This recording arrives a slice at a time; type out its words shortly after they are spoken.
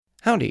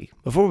Howdy.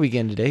 Before we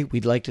begin today,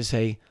 we'd like to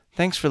say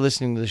thanks for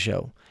listening to the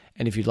show.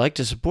 And if you'd like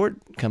to support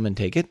Come and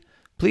Take It,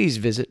 please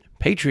visit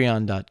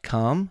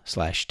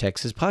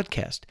patreon.com/Texas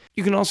Podcast.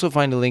 You can also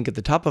find a link at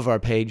the top of our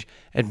page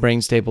at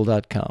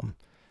brainstable.com.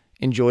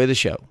 Enjoy the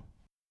show.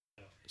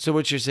 So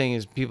what you're saying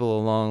is people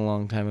a long,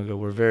 long time ago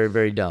were very,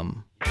 very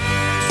dumb.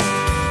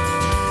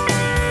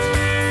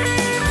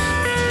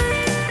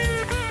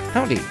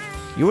 Howdy.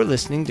 You're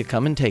listening to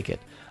Come and Take It,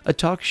 a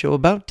talk show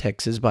about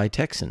Texas by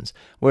Texans,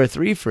 where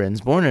three friends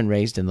born and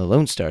raised in the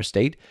Lone Star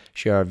State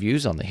share our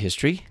views on the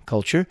history,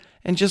 culture,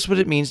 and just what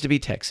it means to be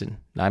Texan.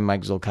 I'm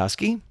Mike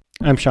Zolkowski.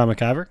 I'm Sean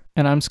McIver.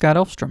 And I'm Scott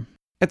Elfstrom.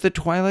 At the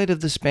twilight of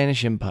the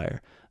Spanish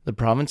Empire, the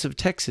province of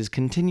Texas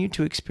continued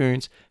to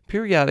experience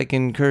periodic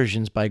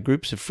incursions by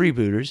groups of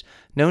freebooters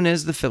known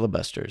as the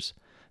filibusters.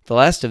 The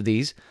last of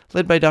these,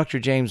 led by Dr.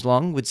 James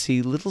Long, would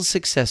see little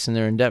success in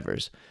their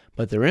endeavors,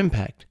 but their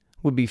impact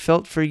would be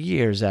felt for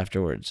years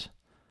afterwards.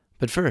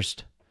 But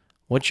first,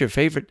 what's your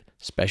favorite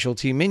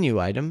specialty menu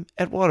item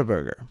at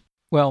Whataburger?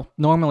 Well,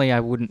 normally I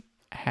wouldn't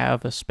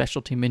have a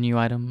specialty menu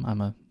item. I'm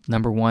a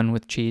number one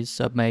with cheese,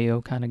 sub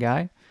mayo kind of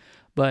guy.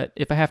 But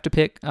if I have to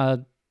pick,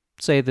 I'd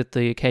say that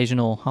the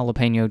occasional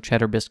jalapeno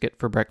cheddar biscuit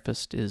for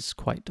breakfast is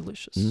quite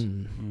delicious.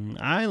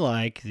 I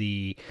like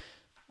the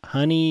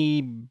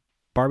honey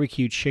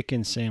barbecue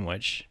chicken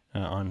sandwich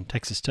on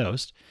Texas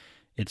toast.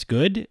 It's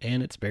good,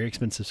 and it's very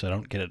expensive, so I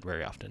don't get it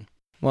very often.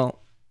 Well,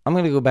 I'm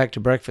going to go back to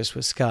breakfast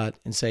with Scott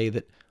and say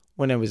that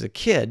when I was a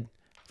kid,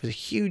 I was a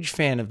huge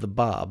fan of the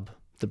Bob,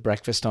 the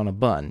breakfast on a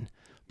bun.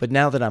 But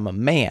now that I'm a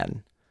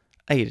man,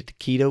 I eat a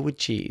taquito with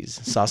cheese,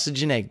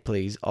 sausage and egg,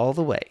 please, all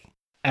the way.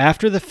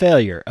 After the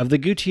failure of the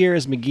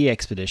Gutierrez-McGee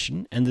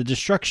expedition and the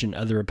destruction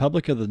of the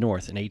Republic of the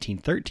North in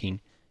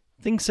 1813,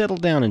 things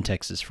settled down in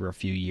Texas for a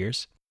few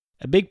years.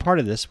 A big part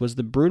of this was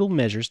the brutal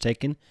measures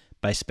taken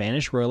by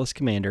Spanish Royalist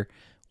commander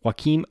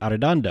Joaquim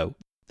Arredondo,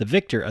 the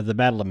victor of the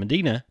Battle of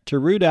Medina, to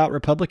root out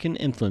Republican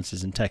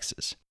influences in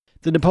Texas.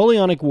 The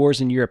Napoleonic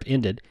Wars in Europe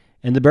ended,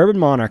 and the Bourbon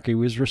monarchy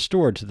was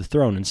restored to the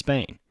throne in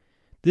Spain.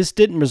 This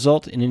didn't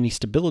result in any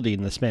stability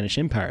in the Spanish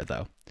Empire,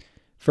 though.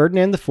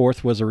 Ferdinand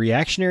IV was a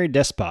reactionary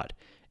despot,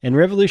 and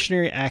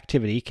revolutionary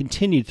activity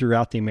continued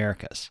throughout the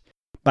Americas.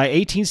 By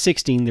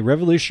 1816, the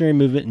revolutionary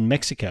movement in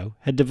Mexico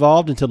had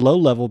devolved into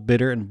low-level,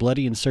 bitter, and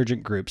bloody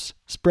insurgent groups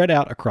spread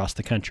out across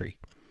the country.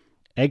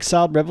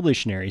 Exiled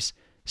revolutionaries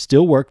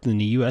still worked in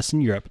the U.S.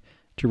 and Europe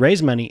to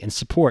raise money and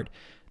support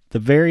the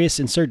various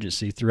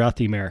insurgencies throughout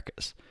the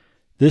Americas.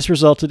 This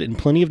resulted in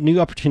plenty of new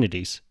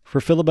opportunities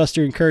for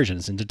filibuster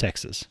incursions into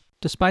Texas.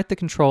 Despite the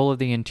control of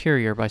the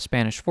interior by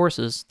Spanish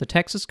forces, the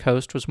Texas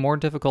coast was more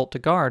difficult to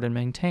guard and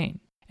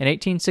maintain. In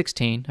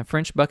 1816, a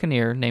French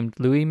buccaneer named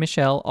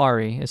Louis-Michel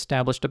Aury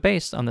established a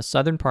base on the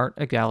southern part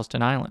of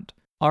Galveston Island.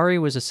 Aury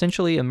was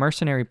essentially a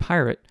mercenary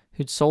pirate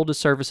who'd sold his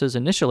services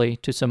initially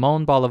to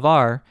Simón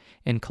Bolívar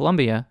in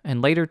Colombia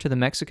and later to the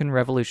Mexican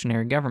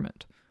Revolutionary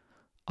Government.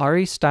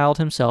 Aury styled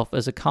himself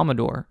as a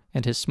commodore,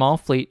 and his small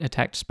fleet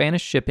attacked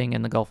Spanish shipping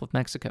in the Gulf of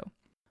Mexico.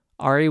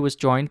 Aury was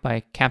joined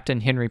by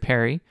Captain Henry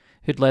Perry,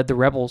 who'd led the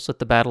rebels at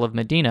the Battle of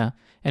Medina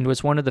and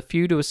was one of the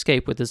few to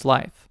escape with his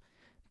life.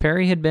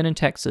 Perry had been in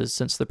Texas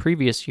since the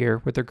previous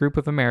year with a group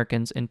of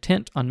Americans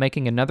intent on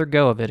making another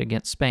go of it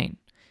against Spain.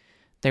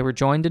 They were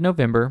joined in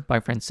November by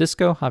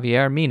Francisco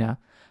Javier Mina,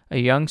 a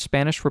young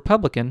Spanish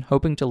Republican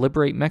hoping to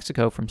liberate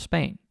Mexico from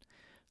Spain.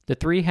 The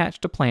three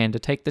hatched a plan to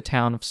take the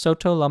town of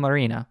Soto La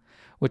Marina,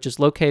 which is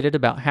located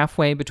about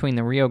halfway between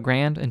the Rio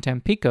Grande and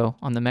Tampico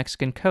on the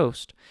Mexican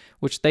coast,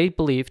 which they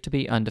believed to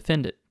be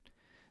undefended.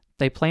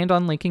 They planned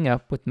on linking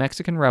up with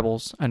Mexican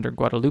rebels under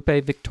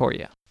Guadalupe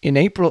Victoria. In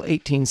April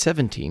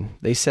 1817,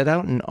 they set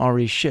out in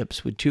Aury's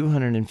ships with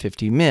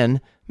 250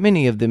 men,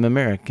 many of them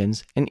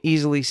Americans, and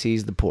easily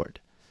seized the port.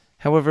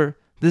 However,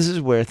 this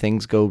is where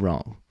things go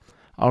wrong.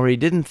 Aury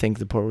didn't think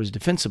the port was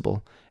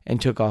defensible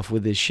and took off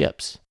with his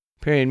ships.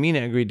 Perry and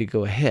Mina agreed to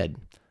go ahead.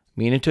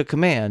 Mina took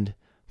command,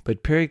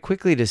 but Perry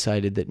quickly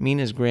decided that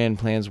Mina's grand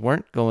plans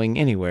weren't going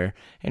anywhere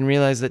and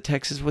realized that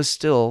Texas was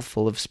still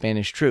full of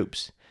Spanish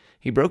troops.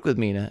 He broke with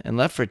Mina and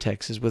left for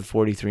Texas with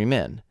 43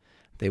 men.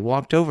 They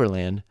walked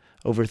overland,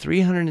 over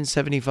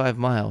 375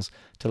 miles,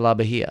 to La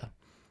Bahia.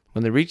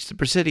 When they reached the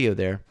Presidio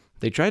there,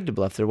 they tried to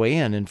bluff their way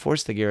in and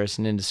force the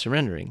garrison into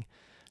surrendering.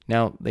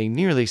 Now, they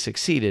nearly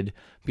succeeded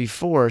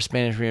before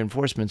Spanish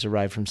reinforcements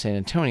arrived from San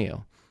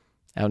Antonio.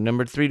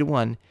 Outnumbered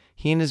 3-1,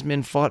 he and his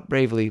men fought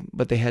bravely,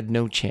 but they had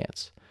no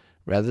chance.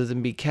 Rather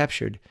than be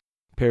captured,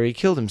 Perry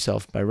killed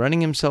himself by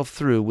running himself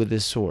through with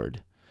his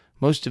sword.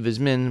 Most of his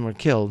men were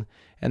killed,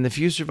 and the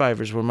few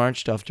survivors were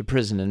marched off to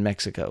prison in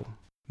Mexico.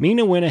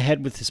 Mina went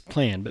ahead with his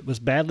plan, but was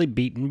badly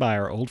beaten by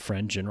our old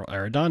friend General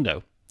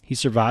Arredondo. He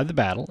survived the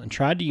battle and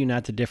tried to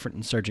unite the different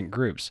insurgent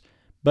groups,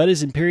 but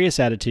his imperious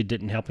attitude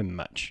didn't help him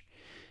much.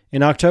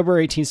 In October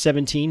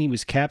 1817, he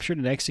was captured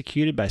and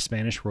executed by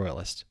Spanish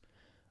royalists.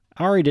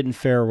 Aury didn't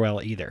fare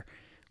well either.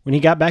 When he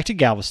got back to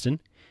Galveston,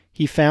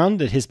 he found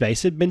that his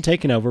base had been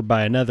taken over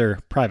by another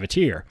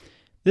privateer,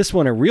 this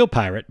one a real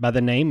pirate by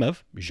the name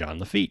of Jean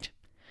Lafitte.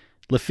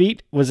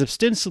 Lafitte was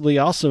ostensibly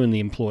also in the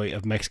employ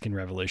of Mexican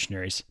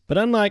revolutionaries, but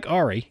unlike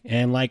Ari,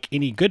 and like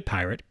any good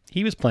pirate,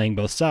 he was playing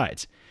both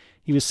sides.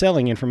 He was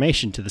selling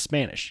information to the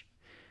Spanish.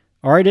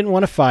 Ari didn't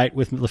want to fight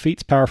with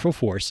Lafitte's powerful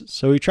force,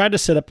 so he tried to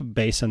set up a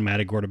base on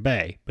Matagorda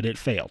Bay, but it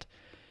failed.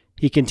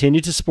 He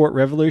continued to support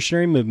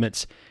revolutionary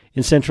movements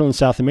in Central and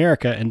South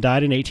America and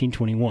died in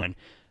 1821,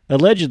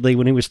 allegedly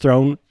when he was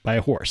thrown by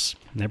a horse.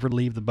 Never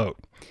leave the boat.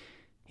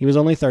 He was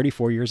only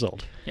 34 years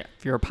old. Yeah,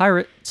 if you're a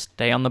pirate,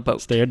 stay on the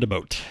boat. Stay on the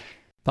boat.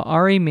 The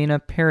Ari Mina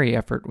Perry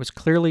effort was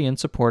clearly in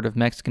support of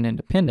Mexican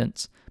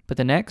independence, but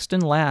the next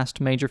and last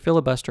major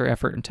filibuster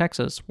effort in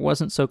Texas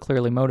wasn't so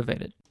clearly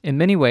motivated. In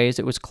many ways,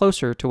 it was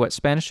closer to what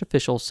Spanish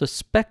officials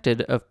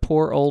suspected of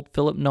poor old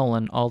Philip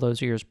Nolan all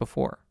those years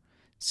before: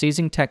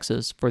 seizing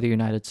Texas for the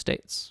United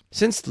States.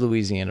 Since the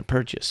Louisiana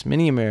Purchase,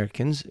 many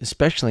Americans,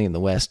 especially in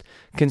the West,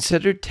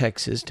 considered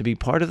Texas to be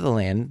part of the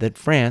land that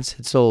France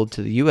had sold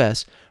to the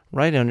U.S.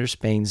 right under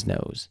Spain's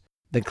nose.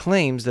 The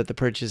claims that the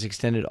purchase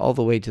extended all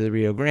the way to the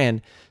Rio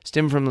Grande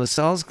stem from La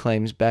Salle's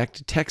claims back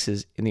to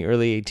Texas in the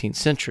early 18th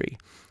century,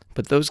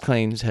 but those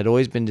claims had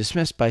always been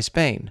dismissed by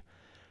Spain.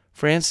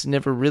 France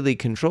never really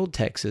controlled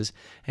Texas,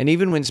 and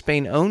even when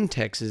Spain owned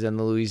Texas and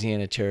the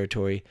Louisiana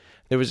Territory,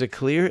 there was a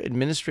clear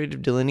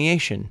administrative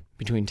delineation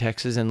between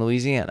Texas and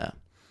Louisiana.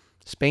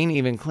 Spain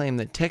even claimed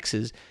that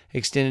Texas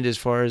extended as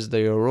far as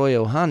the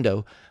Arroyo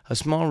Hondo, a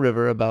small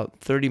river about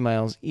 30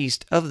 miles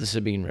east of the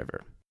Sabine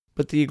River.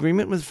 But the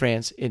agreement with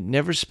France, it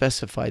never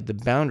specified the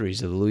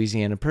boundaries of the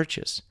Louisiana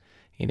Purchase.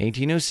 In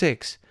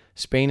 1806,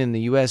 Spain and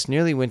the U.S.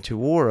 nearly went to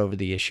war over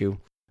the issue,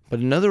 but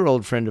another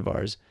old friend of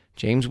ours,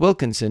 James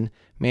Wilkinson,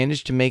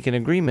 managed to make an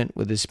agreement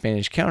with his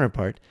Spanish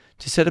counterpart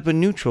to set up a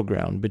neutral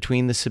ground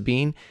between the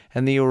Sabine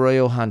and the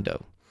Arroyo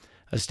Hondo.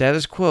 A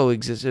status quo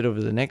existed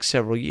over the next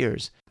several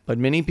years, but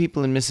many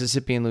people in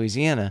Mississippi and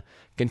Louisiana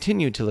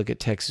continued to look at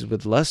Texas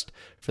with lust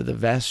for the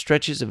vast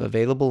stretches of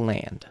available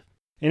land.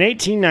 In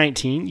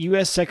 1819,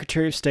 U.S.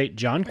 Secretary of State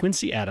John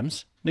Quincy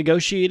Adams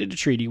negotiated a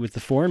treaty with the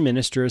Foreign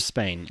Minister of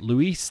Spain,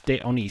 Luis de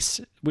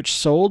Onís, which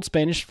sold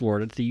Spanish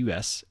Florida to the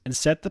U.S. and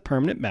set the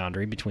permanent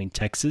boundary between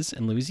Texas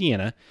and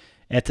Louisiana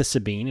at the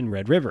Sabine and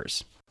Red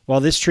Rivers. While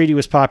this treaty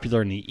was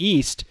popular in the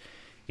East,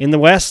 in the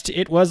West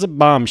it was a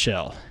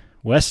bombshell.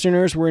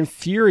 Westerners were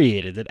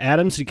infuriated that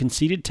Adams had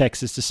conceded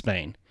Texas to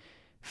Spain.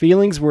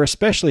 Feelings were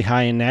especially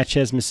high in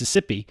Natchez,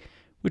 Mississippi,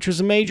 which was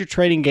a major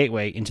trading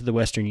gateway into the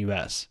western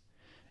U.S.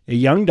 A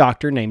young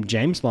doctor named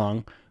James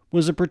Long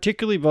was a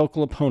particularly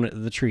vocal opponent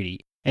of the treaty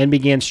and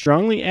began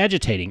strongly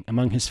agitating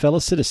among his fellow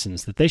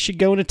citizens that they should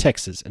go into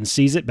Texas and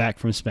seize it back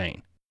from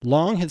Spain.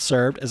 Long had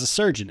served as a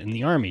surgeon in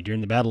the Army during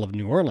the Battle of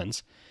New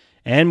Orleans,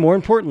 and more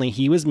importantly,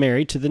 he was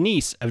married to the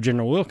niece of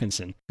General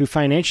Wilkinson, who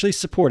financially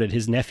supported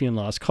his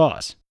nephew-in-law's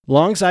cause.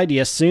 Long's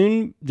idea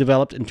soon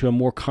developed into a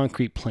more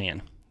concrete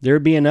plan. There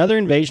would be another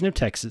invasion of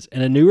Texas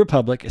and a new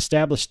republic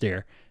established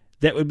there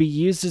that would be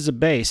used as a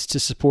base to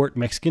support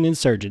Mexican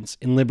insurgents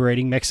in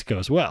liberating Mexico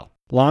as well.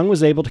 Long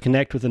was able to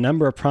connect with a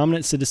number of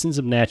prominent citizens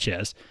of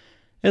Natchez,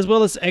 as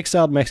well as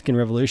exiled Mexican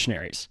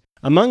revolutionaries.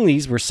 Among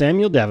these were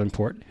Samuel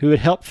Davenport, who had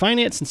helped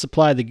finance and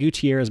supply the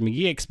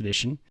Gutierrez-McGee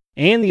expedition,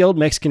 and the old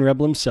Mexican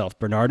rebel himself,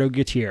 Bernardo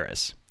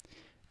Gutierrez.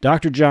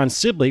 Dr. John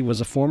Sibley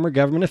was a former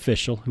government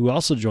official who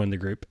also joined the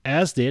group,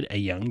 as did a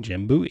young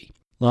Jim Bowie.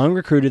 Long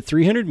recruited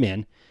 300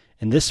 men,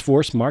 and this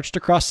force marched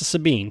across the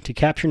Sabine to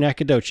capture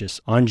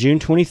Nacogdoches on June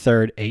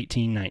 23,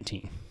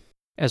 1819.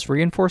 As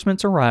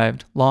reinforcements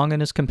arrived, Long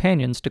and his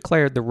companions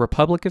declared the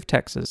Republic of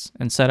Texas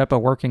and set up a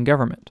working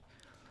government.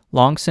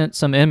 Long sent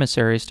some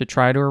emissaries to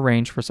try to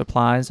arrange for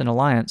supplies and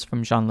alliance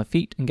from Jean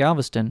Lafitte in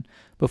Galveston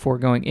before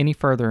going any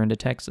further into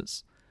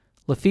Texas.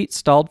 Lafitte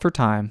stalled for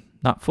time,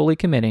 not fully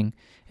committing,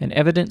 and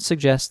evidence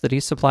suggests that he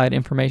supplied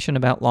information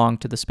about Long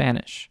to the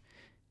Spanish.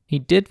 He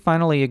did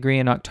finally agree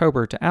in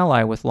October to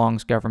ally with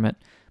Long's government,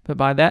 but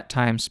by that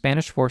time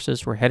Spanish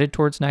forces were headed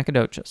towards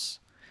Nacogdoches.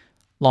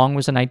 Long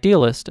was an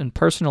idealist and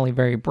personally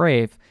very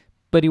brave,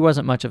 but he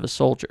wasn't much of a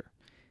soldier.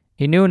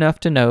 He knew enough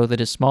to know that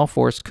his small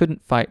force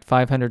couldn't fight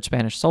 500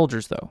 Spanish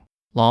soldiers, though.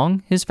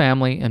 Long, his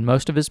family, and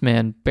most of his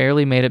men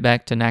barely made it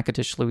back to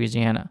Natchitoches,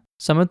 Louisiana.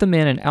 Some of the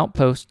men and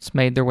outposts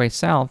made their way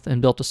south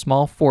and built a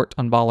small fort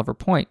on Bolivar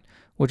Point,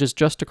 which is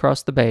just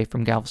across the bay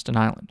from Galveston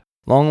Island.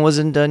 Long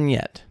wasn't done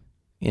yet.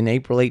 In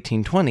April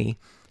 1820,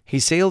 he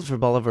sailed for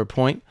Bolivar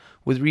Point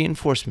with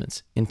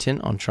reinforcements,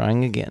 intent on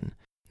trying again.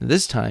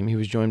 This time he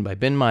was joined by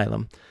Ben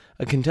Milam,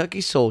 a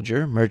Kentucky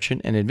soldier,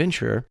 merchant, and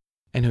adventurer,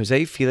 and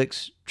Jose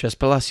Felix Tres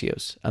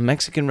Palacios, a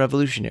Mexican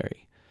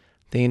revolutionary.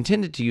 They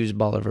intended to use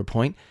Bolivar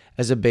Point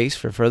as a base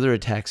for further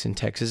attacks in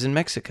Texas and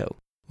Mexico.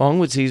 Long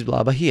would seize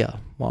La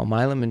Bahia, while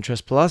Milam and Tres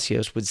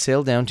Palacios would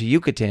sail down to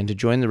Yucatan to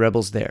join the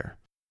rebels there.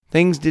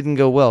 Things didn't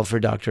go well for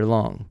Dr.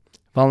 Long.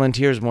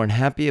 Volunteers weren't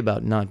happy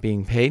about not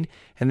being paid,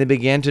 and they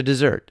began to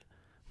desert.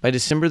 By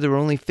December, there were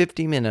only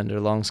 50 men under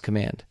Long's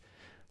command.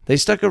 They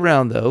stuck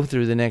around, though,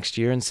 through the next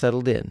year and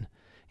settled in.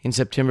 In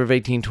September of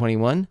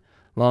 1821,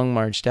 Long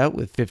marched out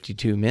with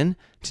 52 men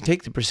to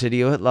take the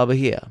Presidio at La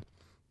Bahia.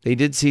 They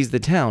did seize the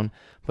town,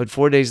 but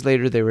 4 days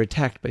later they were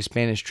attacked by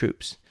Spanish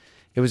troops.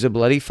 It was a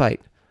bloody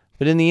fight,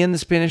 but in the end the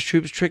Spanish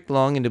troops tricked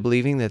Long into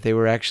believing that they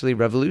were actually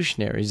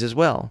revolutionaries as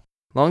well.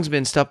 Long's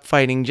men stopped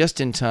fighting just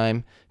in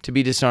time to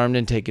be disarmed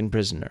and taken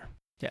prisoner.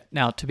 Yeah.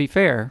 Now, to be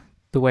fair,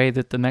 the way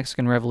that the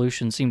Mexican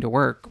Revolution seemed to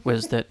work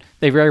was that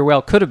they very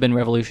well could have been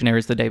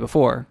revolutionaries the day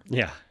before.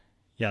 Yeah,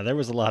 there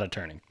was a lot of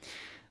turning.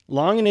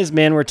 Long and his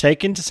men were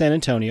taken to San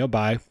Antonio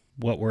by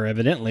what were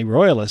evidently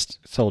royalist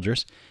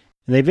soldiers,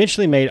 and they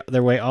eventually made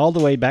their way all the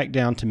way back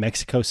down to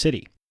Mexico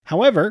City.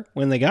 However,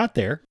 when they got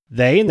there,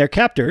 they and their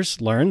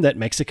captors learned that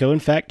Mexico, in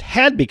fact,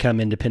 had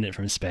become independent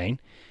from Spain,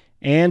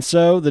 and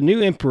so the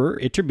new emperor,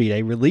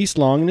 Iturbide, released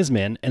Long and his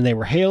men, and they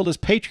were hailed as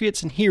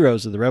patriots and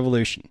heroes of the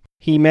revolution.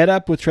 He met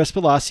up with Tres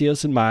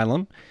Palacios and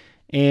Milam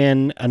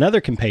and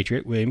another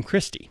compatriot, William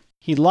Christie.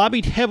 He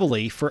lobbied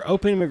heavily for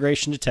open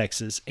immigration to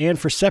Texas and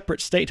for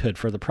separate statehood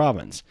for the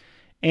province,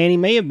 and he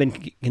may have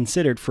been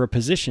considered for a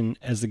position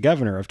as the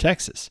governor of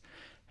Texas.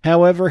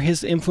 However,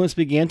 his influence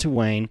began to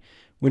wane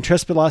when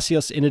Tres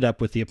Palacios ended up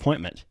with the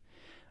appointment.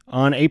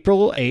 On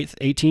April 8,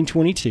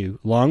 1822,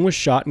 Long was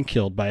shot and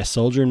killed by a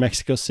soldier in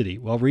Mexico City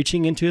while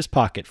reaching into his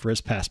pocket for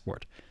his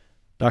passport.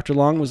 Dr.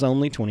 Long was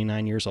only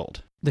 29 years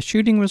old. The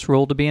shooting was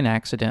ruled to be an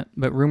accident,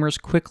 but rumors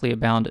quickly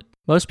abounded.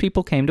 Most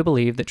people came to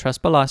believe that Tres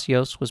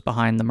Palacios was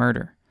behind the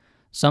murder.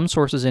 Some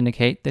sources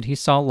indicate that he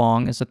saw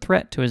Long as a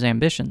threat to his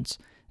ambitions,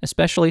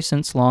 especially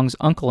since Long's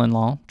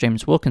uncle-in-law,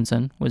 James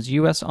Wilkinson, was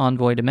U.S.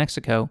 envoy to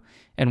Mexico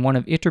and one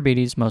of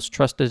Iturbide's most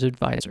trusted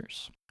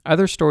advisors.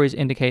 Other stories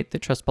indicate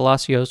that Tres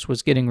Palacios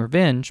was getting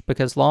revenge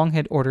because Long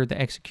had ordered the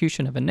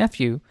execution of a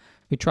nephew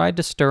who tried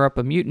to stir up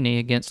a mutiny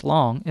against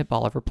Long at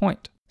Bolivar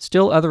Point.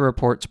 Still other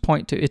reports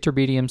point to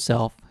Iturbide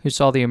himself, who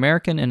saw the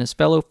American and his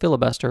fellow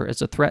filibuster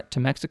as a threat to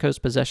Mexico's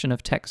possession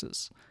of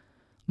Texas.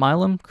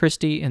 Milam,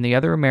 Christie, and the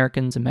other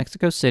Americans in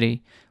Mexico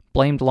City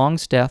blamed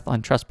Long's death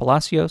on Tres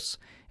Palacios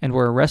and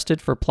were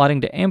arrested for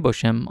plotting to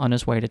ambush him on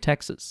his way to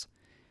Texas.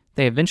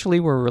 They eventually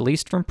were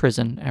released from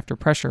prison after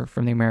pressure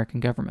from the American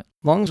government.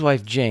 Long's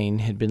wife Jane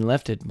had been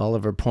left at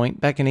Bolivar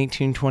Point back in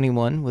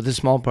 1821 with a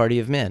small party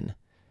of men.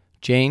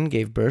 Jane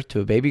gave birth to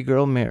a baby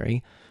girl,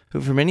 Mary,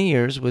 who for many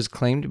years was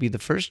claimed to be the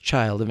first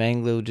child of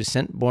Anglo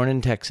descent born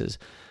in Texas,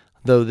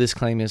 though this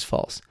claim is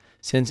false,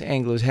 since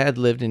Anglos had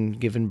lived and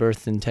given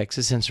birth in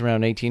Texas since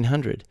around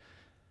 1800.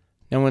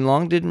 Now when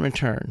Long didn't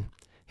return,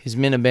 his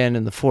men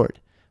abandoned the fort,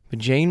 but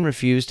Jane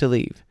refused to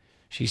leave.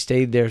 She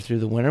stayed there through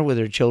the winter with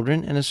her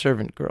children and a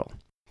servant girl.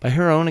 By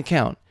her own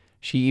account,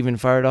 she even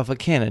fired off a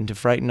cannon to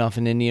frighten off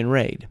an Indian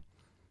raid.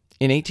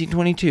 In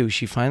 1822,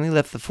 she finally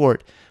left the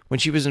fort when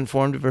she was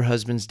informed of her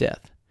husband's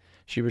death.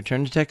 She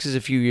returned to Texas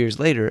a few years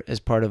later as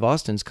part of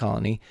Austin's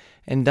colony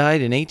and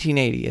died in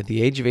 1880 at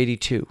the age of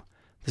 82,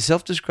 the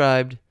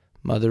self-described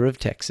Mother of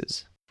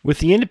Texas. With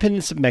the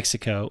independence of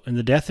Mexico and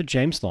the death of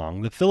James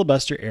Long, the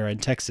filibuster era in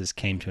Texas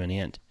came to an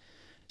end.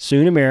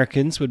 Soon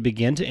Americans would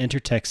begin to enter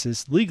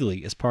Texas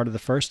legally as part of the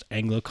first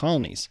Anglo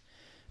colonies.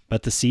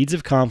 But the seeds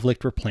of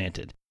conflict were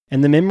planted,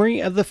 and the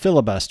memory of the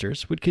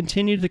filibusters would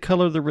continue to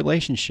color the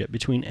relationship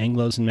between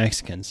Anglos and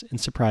Mexicans in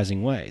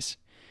surprising ways.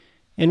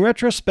 In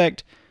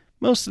retrospect,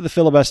 most of the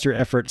filibuster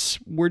efforts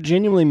were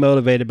genuinely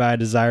motivated by a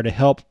desire to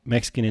help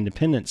Mexican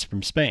independence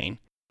from Spain.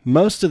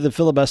 Most of the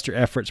filibuster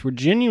efforts were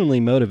genuinely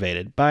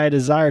motivated by a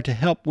desire to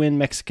help win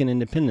Mexican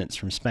independence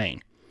from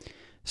Spain.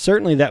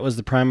 Certainly that was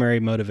the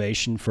primary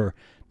motivation for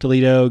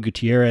Toledo,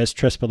 Gutierrez,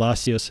 Tres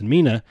Palacios, and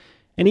Mina,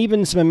 and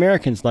even some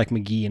Americans like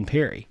McGee and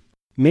Perry.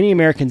 Many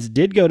Americans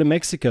did go to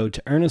Mexico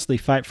to earnestly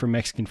fight for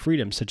Mexican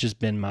freedom, such as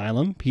Ben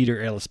Milam, Peter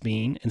Ellis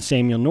Bean, and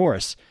Samuel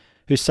Norris,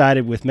 who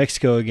sided with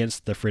Mexico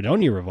against the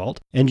Fredonia Revolt,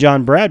 and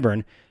John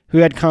Bradburn, who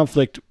had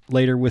conflict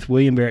later with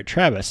William Barrett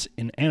Travis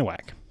in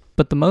Anahuac.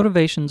 But the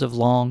motivations of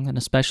Long, and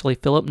especially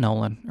Philip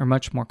Nolan, are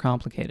much more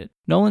complicated.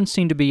 Nolan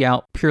seemed to be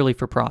out purely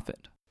for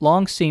profit.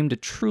 Long seemed to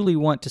truly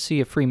want to see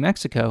a free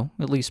Mexico.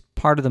 At least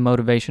part of the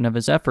motivation of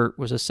his effort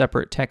was a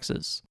separate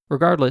Texas.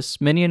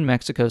 Regardless, many in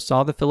Mexico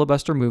saw the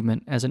filibuster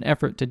movement as an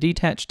effort to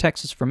detach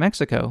Texas from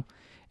Mexico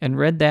and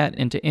read that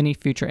into any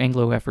future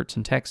Anglo efforts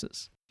in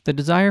Texas. The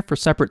desire for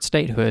separate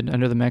statehood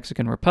under the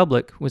Mexican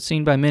Republic was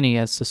seen by many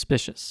as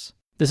suspicious.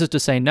 This is to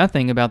say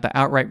nothing about the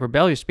outright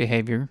rebellious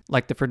behavior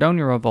like the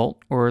Fredonia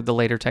Revolt or the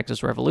later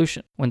Texas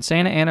Revolution. When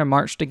Santa Anna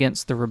marched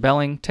against the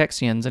rebelling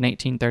Texians in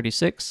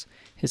 1836,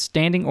 his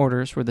standing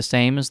orders were the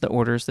same as the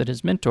orders that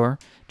his mentor,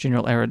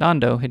 General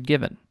Arredondo, had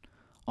given.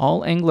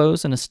 All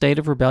Anglos in a state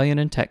of rebellion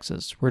in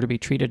Texas were to be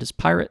treated as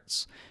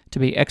pirates, to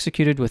be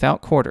executed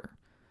without quarter.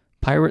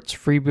 Pirates,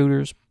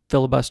 freebooters,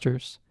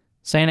 filibusters.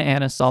 Santa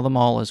Anna saw them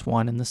all as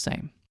one and the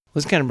same.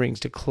 This kind of brings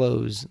to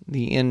close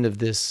the end of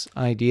this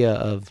idea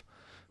of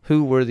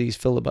who were these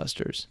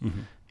filibusters.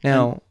 Mm-hmm.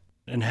 Now,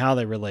 and how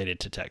they related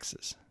to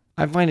Texas.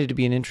 I find it to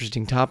be an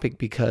interesting topic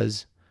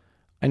because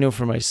I know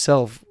for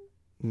myself,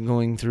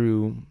 going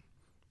through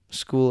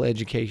school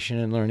education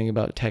and learning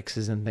about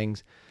Texas and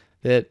things,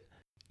 that,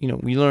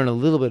 we learn a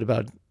little bit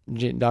about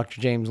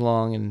Dr. James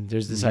Long, and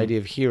there's this idea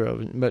of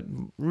hero, but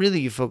really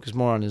you focus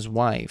more on his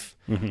wife,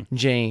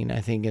 Jane, I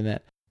think, in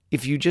that.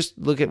 If you just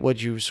look at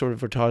what you sort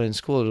of were taught in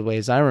school, the way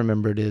as I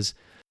remember it is,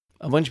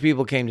 a bunch of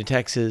people came to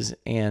Texas,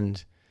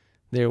 and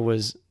there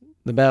was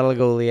the Battle of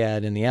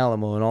Goliad and the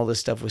Alamo and all this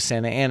stuff with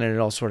Santa Anna, and it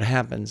all sort of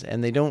happens.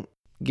 And they don't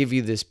give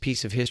you this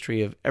piece of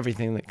history of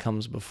everything that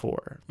comes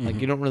before. Like,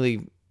 you don't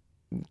really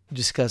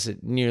discuss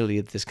it nearly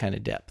at this kind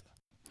of depth.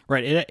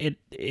 Right.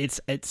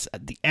 It's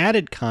the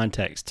added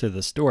context to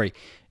the story.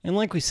 And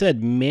like we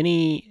said,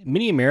 many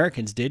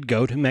Americans did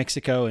go to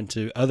Mexico and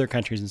to other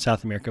countries in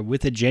South America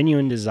with a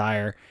genuine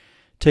desire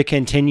to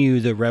continue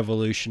the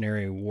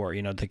Revolutionary War,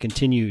 to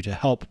continue to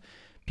help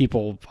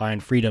people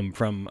find freedom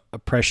from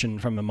oppression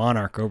from a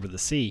monarch over the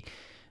sea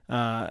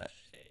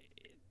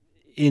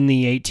in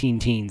the 18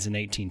 teens and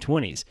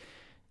 1820s.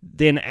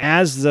 Then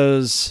as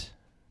those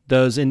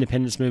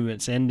independence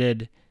movements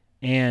ended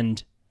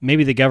and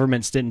maybe the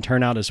governments didn't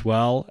turn out as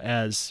well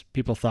as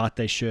people thought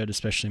they should,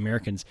 especially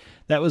Americans,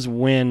 that was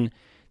when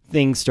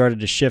things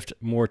started to shift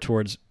more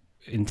towards,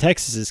 in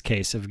Texas's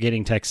case, of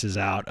getting Texas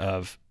out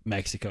of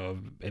Mexico,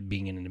 of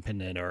being an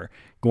independent or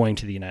going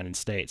to the United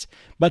States.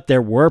 But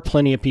there were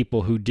plenty of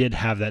people who did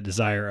have that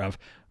desire of,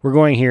 we're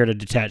going here to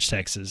detach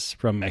Texas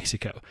from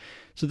Mexico.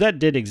 So that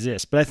did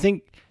exist. But I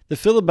think the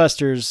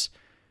filibusters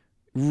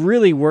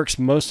really works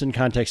most in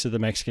context of the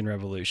Mexican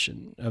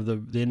Revolution, of the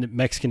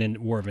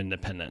Mexican War of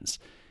Independence.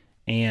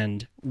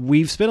 And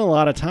we've spent a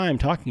lot of time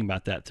talking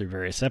about that through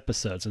various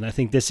episodes. And I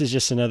think this is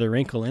just another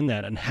wrinkle in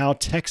that and how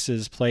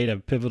Texas played a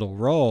pivotal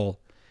role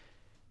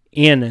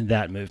in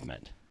that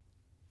movement.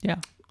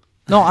 Yeah.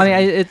 No, I mean,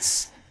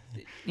 it's,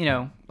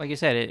 like you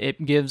said,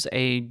 it gives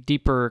a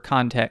deeper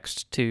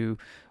context to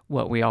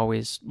what we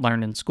always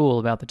learn in school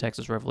about the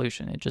Texas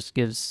Revolution. It just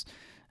gives,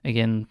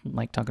 again,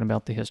 like talking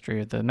about the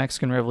history of the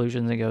Mexican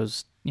Revolution, it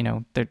goes,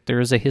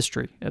 there is a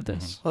history of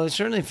this. Well, it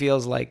certainly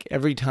feels like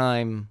every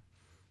time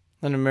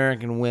an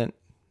American went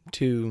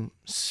to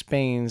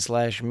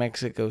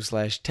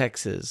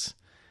Spain/Mexico/Texas,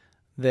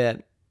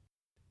 that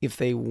if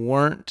they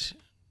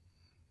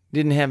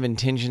didn't have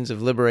intentions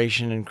of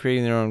liberation and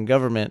creating their own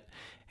government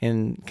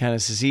and kind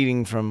of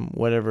seceding from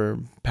whatever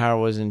power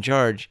was in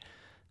charge,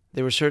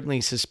 they were certainly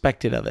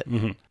suspected of it.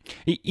 Mm-hmm.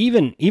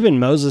 Even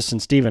Moses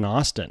and Stephen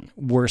Austin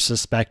were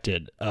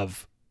suspected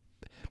of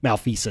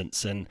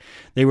malfeasance, and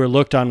they were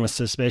looked on with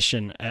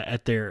suspicion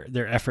at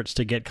their efforts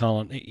to get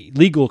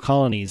legal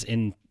colonies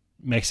in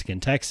Mexican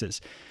Texas,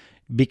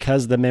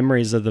 because the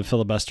memories of the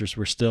filibusters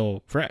were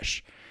still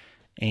fresh,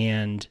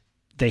 and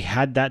they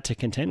had that to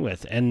contend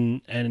with.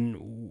 And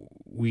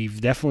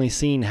we've definitely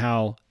seen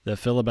how the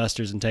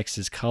filibusters in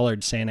Texas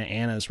colored Santa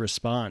Anna's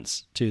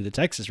response to the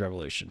Texas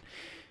Revolution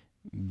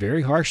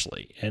very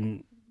harshly.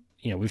 And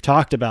we've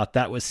talked about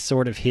that was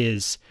sort of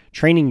his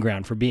training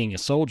ground for being a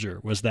soldier,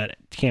 was that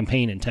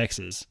campaign in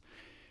Texas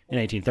in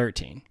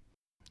 1813.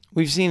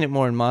 We've seen it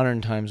more in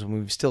modern times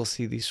when we still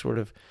see these sort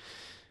of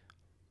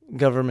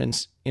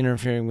governments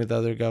interfering with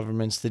other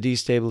governments, the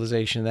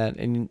destabilization of that.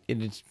 And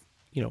it's,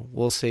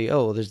 we'll say,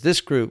 oh, there's this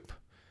group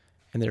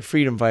and they're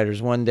freedom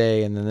fighters one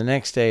day, and then the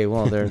next day,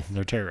 well, they're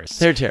they're terrorists.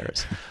 They're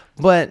terrorists.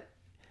 But,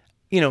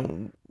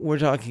 we're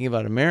talking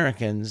about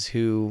Americans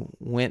who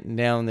went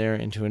down there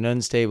into an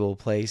unstable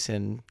place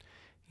and,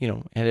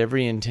 had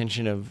every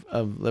intention of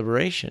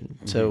liberation.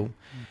 Mm-hmm. So,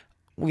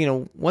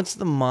 what's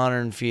the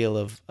modern feel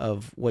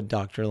of what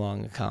Dr.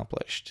 Long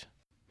accomplished?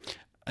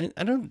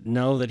 I don't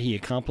know that he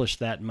accomplished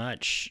that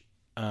much.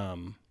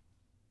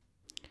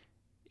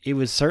 It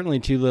was certainly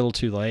too little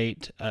too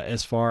late,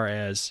 as far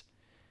as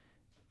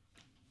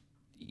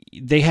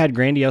they had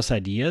grandiose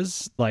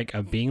ideas, like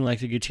of being like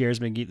the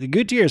Gutierrez-McGee. The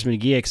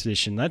Gutierrez-McGee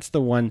expedition, that's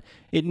the one,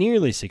 it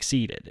nearly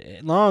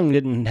succeeded. Long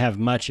didn't have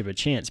much of a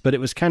chance, but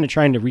it was kind of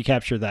trying to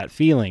recapture that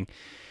feeling.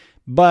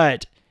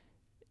 But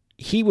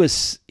he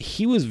was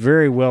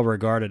very well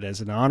regarded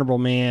as an honorable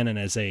man and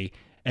as a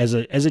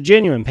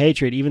genuine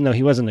patriot, even though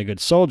he wasn't a good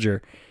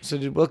soldier. So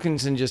did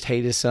Wilkinson just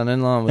hate his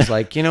son-in-law and was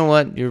like, you know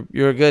what,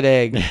 you're a good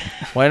egg.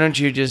 Why don't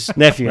you just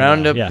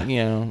round up,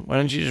 why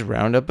don't you just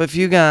round up a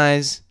few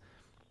guys,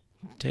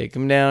 take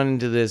them down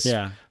into this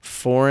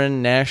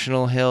foreign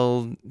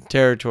national-held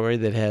territory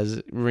that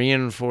has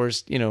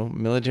reinforced,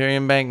 military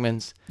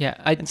embankments. Yeah,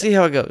 and see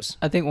how it goes.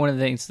 I think one of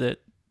the things that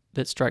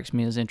strikes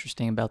me as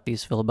interesting about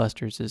these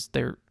filibusters is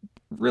they're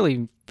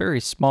really very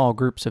small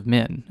groups of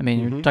men. I mean,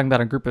 you're talking about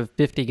a group of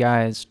 50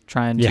 guys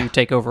trying to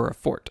take over a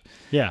fort.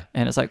 Yeah.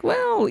 And it's like,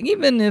 well,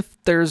 even if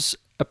there's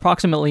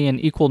approximately an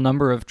equal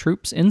number of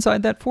troops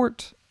inside that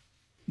fort,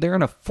 they're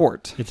in a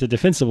fort. It's a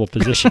defensible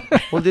position.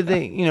 Well, did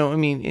they,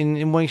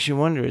 it makes you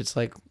wonder. It's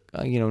like,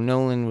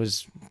 Nolan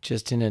was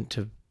just in it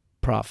to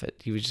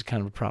profit. He was just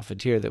kind of a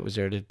profiteer that was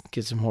there to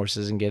get some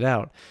horses and get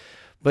out.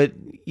 But,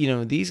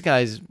 these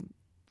guys,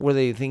 were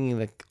they thinking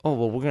like, oh,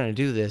 well, we're going to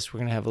do this. We're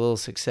going to have a little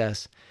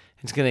success.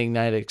 It's going to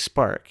ignite a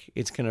spark.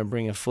 It's going to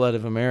bring a flood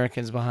of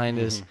Americans behind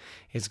us.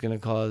 It's going to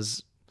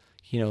cause,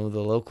 the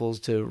locals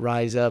to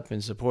rise up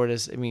and support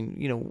us. I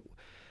mean,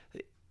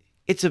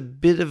 it's a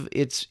bit of,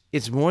 it's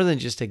more than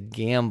just a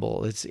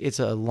gamble. It's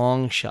a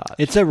long shot.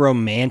 It's a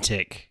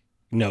romantic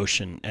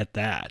notion at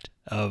that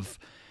of,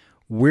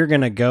 we're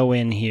going to go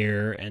in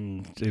here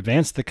and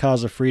advance the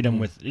cause of freedom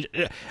with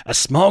a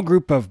small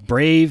group of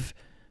brave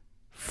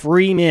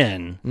free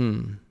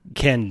men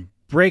can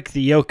break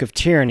the yoke of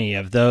tyranny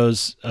of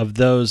those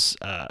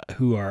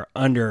who are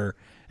under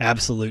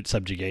absolute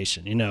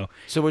subjugation. You know.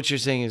 So what you're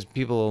saying is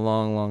people a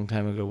long, long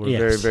time ago were Yes.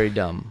 very, very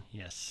dumb.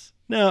 Yes.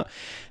 No.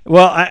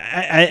 Well,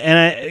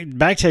 I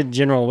back to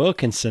General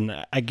Wilkinson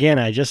again.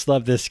 I just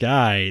love this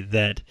guy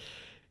that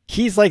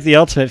he's like the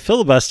ultimate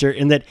filibuster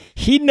in that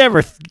he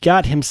never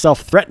got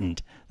himself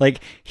threatened.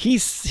 Like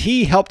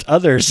he helped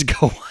others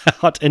go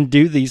out and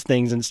do these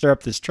things and stir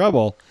up this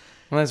trouble.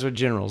 Well, that's what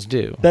generals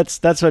do. That's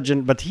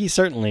what. But he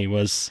certainly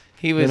was.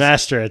 He was the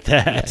master at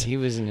that. Yeah, he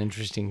was an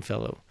interesting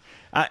fellow.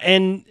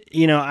 And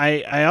you know,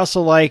 I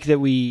also like that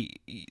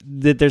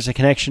there's a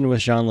connection with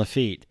Jean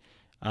Lafitte.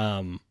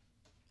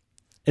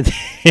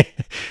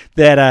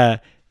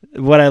 That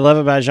what I love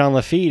about Jean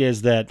Lafitte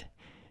is that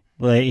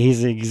like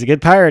he's a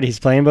good pirate. He's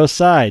playing both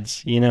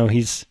sides. You know,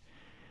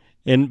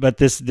 but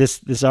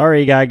this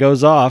RE guy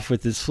goes off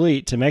with his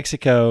fleet to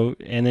Mexico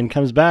and then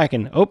comes back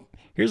and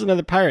here's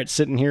another pirate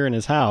sitting here in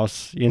his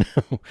house. You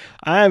know,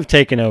 I've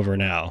taken over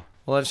now.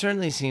 Well, I've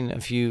certainly seen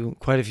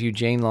quite a few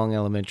Jane Long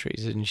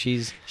Elementaries, and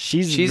she's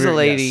very, a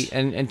lady, yes.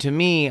 and to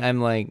me,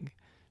 I'm like,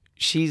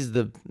 she's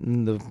the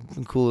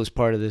coolest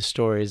part of this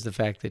story is the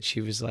fact that she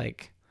was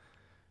like,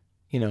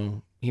 you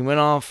know, he went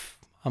off,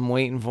 I'm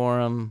waiting for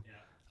him. Yeah.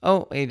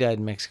 Oh, he died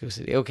in Mexico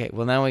City. Okay,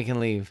 well now we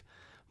can leave,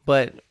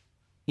 but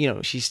you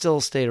know, she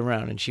still stayed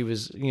around, and she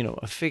was, you know,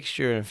 a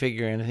fixture and a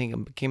figure, and I think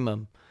it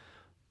became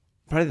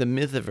probably the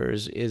myth of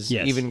hers is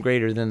Yes. even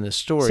greater than the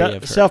story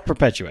of her.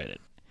 Self-perpetuated.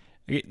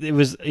 It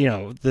was, you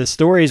know, the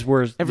stories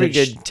were... Every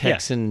good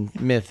Texan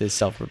myth is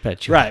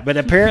self-perpetuating. Right, but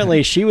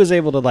apparently she was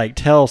able to, like,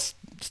 tell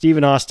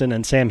Stephen Austin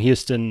and Sam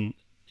Houston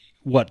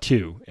what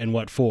to and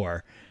what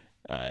for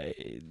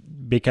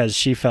because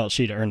she felt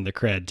she'd earned the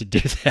cred to do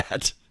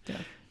that. Yeah.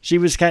 She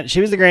was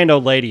the grand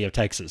old lady of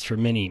Texas for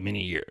many,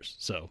 many years.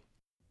 So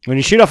when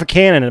you shoot off a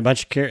cannon at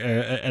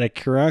a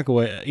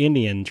Karankawa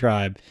Indian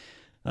tribe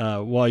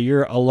while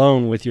you're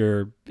alone with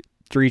your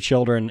 3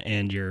 children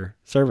and your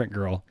servant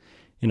girl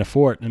in a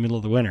fort in the middle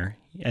of the winter,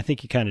 I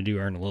think you kind of do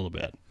earn a little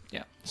bit.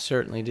 Yeah,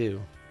 certainly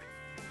do.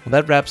 Well,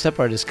 that wraps up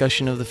our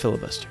discussion of the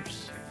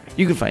filibusters.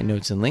 You can find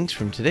notes and links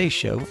from today's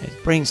show at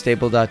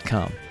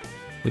brainstable.com.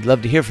 We'd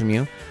love to hear from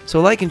you,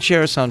 so like and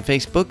share us on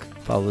Facebook,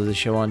 follow the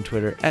show on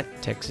Twitter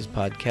at Texas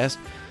Podcast,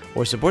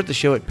 or support the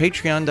show at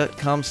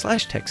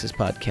patreon.com/Texas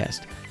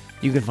Podcast.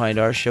 You can find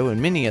our show and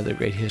many other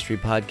great history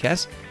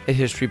podcasts at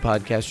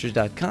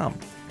historypodcasters.com.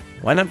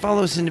 Why not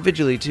follow us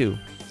individually, too?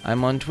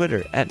 I'm on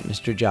Twitter at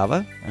Mr.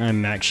 Java. I'm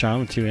Max Shaw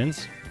with 2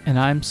 N's. And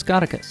I'm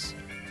Scotticus.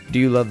 Do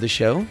you love the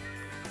show?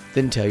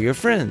 Then tell your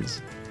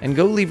friends, and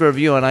go leave a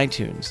review on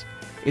iTunes.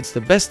 It's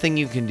the best thing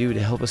you can do to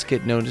help us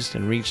get noticed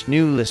and reach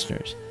new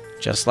listeners,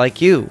 just like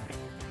you.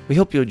 We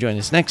hope you'll join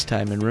us next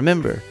time, and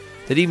remember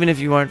that even if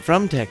you aren't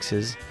from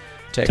Texas,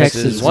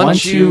 Texas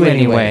wants you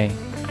anyway.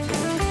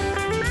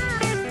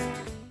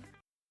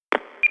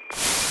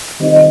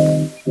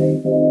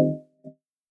 Thank you.